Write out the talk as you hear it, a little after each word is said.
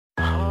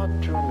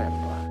to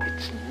remember,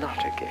 it's not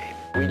a game.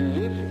 We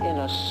live in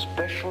a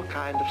special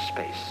kind of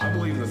space. I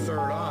believe the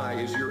third eye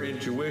is your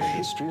intuition.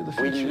 History of the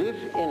future. We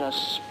live in a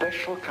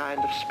special kind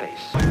of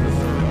space. The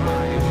third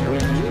eye is your We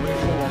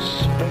live in a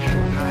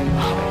special kind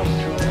of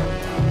space.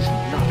 It's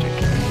not a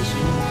game.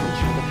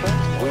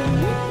 We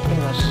live in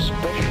a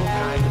special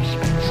kind of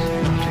space.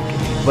 Not a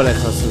game. When it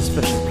comes to the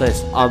special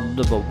place, I'm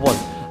number one.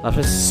 My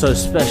place is so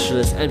special,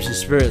 its empty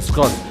spirit's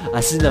gone.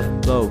 I see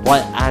nothing but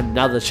white and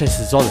now the chase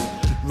is on.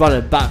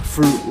 Running back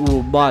through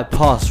all my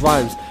past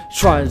rhymes,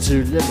 trying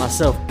to link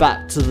myself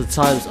back to the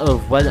times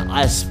of when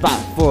I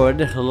spat for a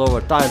nickel or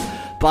a dime.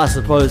 But I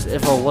suppose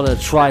if I want to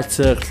try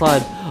to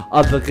climb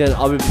up again,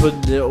 I'll be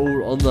putting it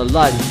all on the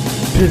line.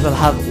 People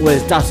have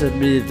always doubted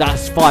me,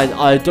 that's fine.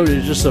 I don't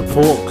need your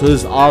support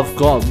cause I've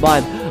got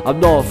mine. I'm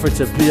not afraid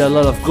to be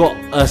alone, I've got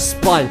a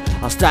spine.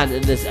 I'll stand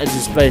in this empty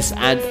space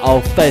and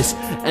I'll face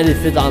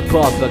anything that I'm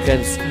put up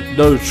against.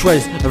 No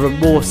trace of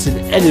remorse in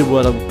any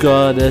word I'm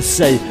gonna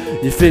say.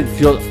 You think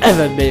you'll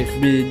ever make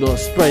me not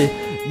spray?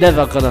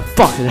 Never gonna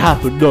fucking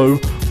happen, no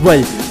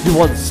way. You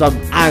want some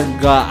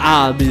anger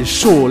out of me?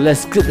 Sure,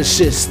 let's get the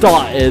shit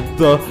started.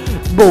 The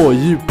more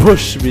you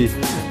push me,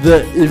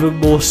 the even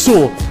more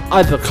sore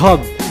I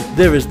become.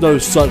 There is no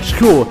such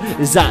cure.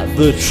 Is that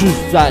the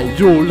truth that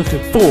you're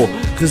looking for?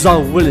 Cause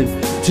I'm willing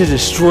to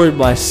destroy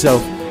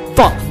myself.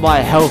 Fuck my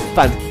health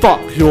and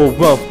fuck your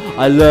wealth.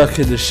 I lurk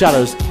in the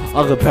shadows,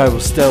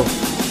 uncomparable stealth.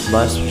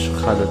 My special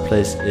kind of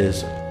place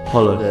is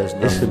hollow.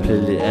 It's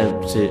completely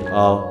empty.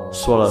 I'll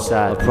swallow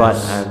my pride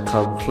and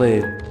come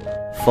clean.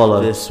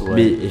 Follow this way.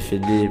 Me if you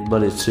need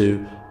money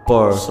to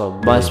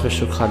borrow. My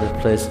special kind of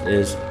place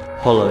is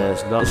hollow.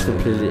 It's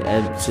completely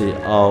empty.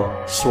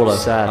 I'll swallow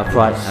my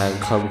pride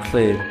and come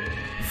clean.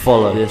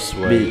 Follow this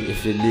way. Me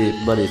if you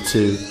need money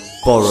to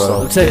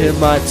borrow. I'm taking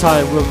my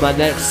time with my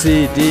next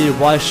CD.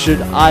 Why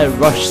should I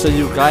rush so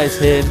you guys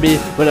hear me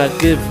when I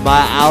give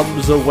my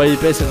albums away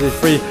basically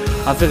free?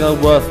 I think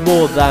I'm worth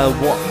more than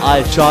what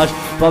I charge,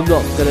 but I'm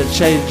not gonna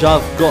change.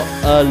 I've got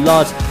a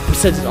large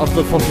percentage of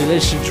the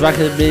population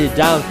dragging me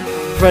down.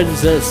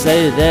 Friends that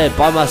say they're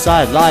by my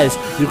side, lies.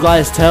 You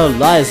guys tell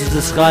lies in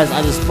disguise,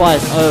 I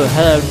despise. Oh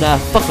hello now,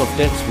 fuck off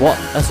next, what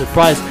a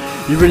surprise.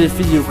 You really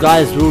think you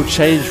guys will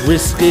change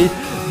Risky?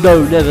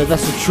 No, never,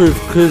 that's the truth,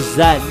 cause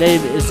that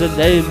name is the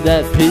name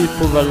that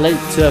people relate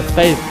to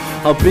fame.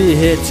 I'll be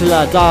here till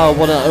I die, I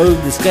wanna own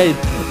this game.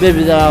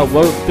 Maybe that I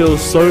won't feel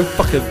so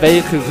fucking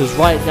vacant, cause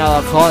right now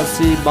I can't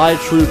see my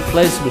true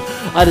placement.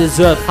 I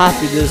deserve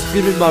happiness,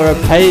 give me my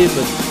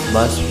repayment.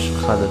 My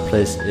special kind of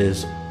place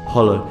is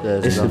hollow.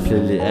 It's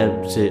completely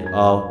empty.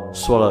 I'll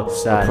swallow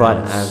my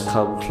pride and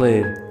come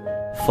clean.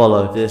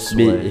 Follow this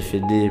me if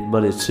you need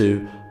money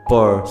to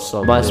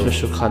borrow. My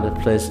special kind of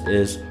place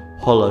is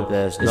hollow.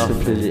 It's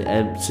completely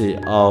empty.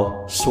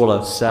 I'll swallow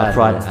my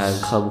pride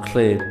and come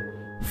clean.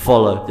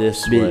 Follow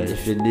this me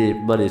if you need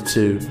money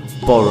to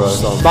borrow.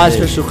 My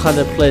special kind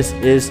of place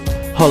is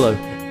hollow.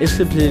 It's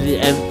completely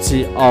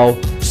empty. I'll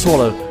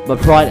swallow my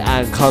pride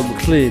and come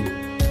clean.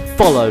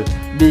 Follow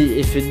me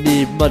if you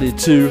need money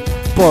to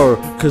borrow.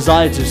 Cause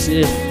I just,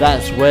 if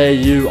that's where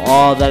you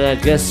are, then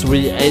I guess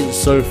we ain't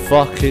so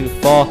fucking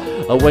far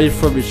away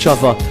from each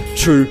other.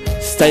 True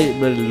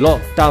statement,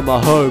 lock down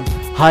my home,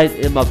 hide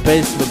in my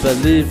basement,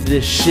 believe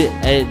this shit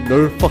ain't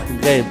no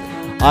fucking game.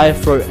 I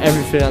throw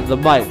everything at the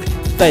mic.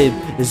 Fame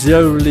is the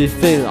only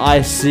thing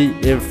I see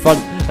in front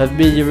of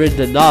me. You're in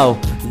denial,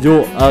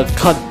 you're a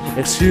cunt.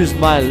 Excuse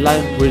my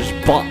language,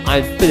 but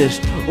I'm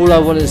finished. All I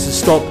want is to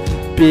stop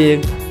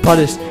being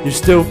punished. You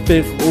still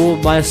think all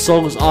my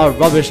songs are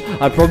rubbish.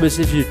 I promise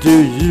if you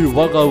do, you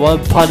won't go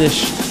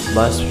unpunished.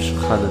 My special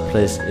kind of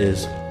place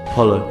is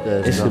hollow.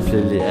 It's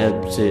completely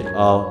empty.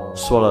 I'll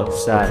swallow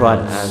my pride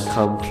and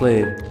come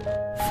clean.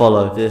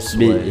 Follow this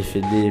me if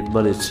you need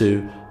money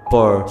to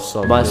borrow.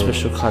 My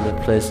special kind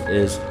of place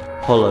is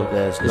hollow.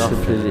 It's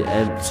completely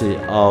empty.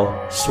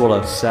 I'll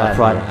swallow my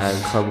pride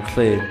and come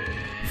clean.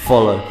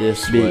 Follow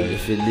this me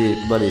if you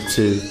need money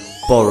to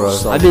borrow.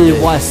 I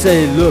mean what I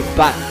say, look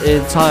back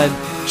in time.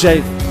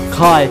 Jake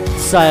Kai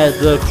said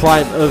the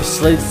crime of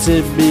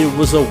slating me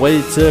was a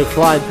way to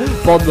climb.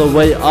 But on the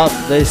way up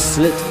they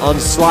slipped on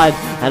slime,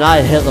 and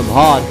I hit them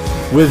hard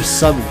with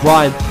some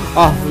grime.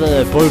 After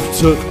they both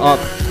took up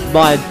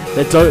mine,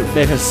 they don't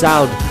make a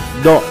sound,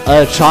 not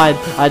a chime.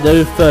 I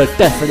know for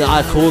definite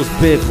I caused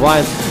big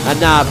rhyme,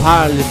 and now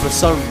apparently for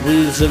some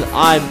reason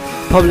I'm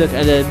public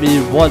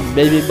enemy 1.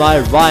 Maybe my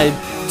rhyme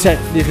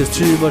technique is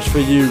too much for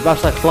you.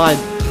 Raps I climb,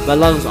 my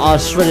lungs are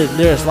shredded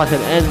lyrics like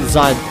an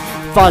enzyme.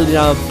 Finally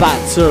I'm back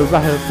to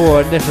rapping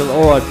for a nickel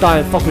or a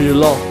dime. Fuck what you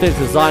lot think,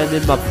 cause I'm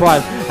in my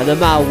prime, and no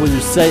matter what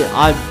you say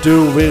I'm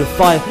doing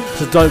fine.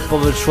 So don't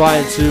bother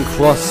trying to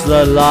cross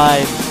the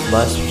line.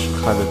 My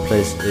special kind of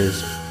place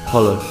is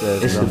hollow.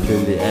 It's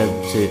completely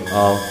empty.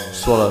 I'll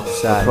swallow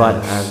my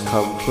pride and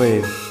come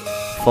clean.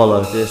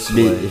 Follow this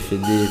me if you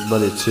need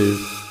money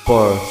to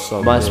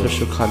borrow. My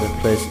special kind of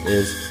place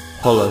is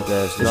hollow.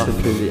 It's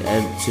completely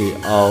empty.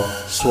 I'll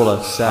swallow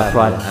my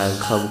pride and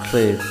come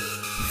clean.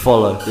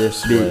 Follow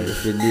this me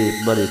if you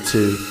need money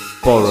to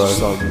borrow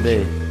on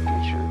me.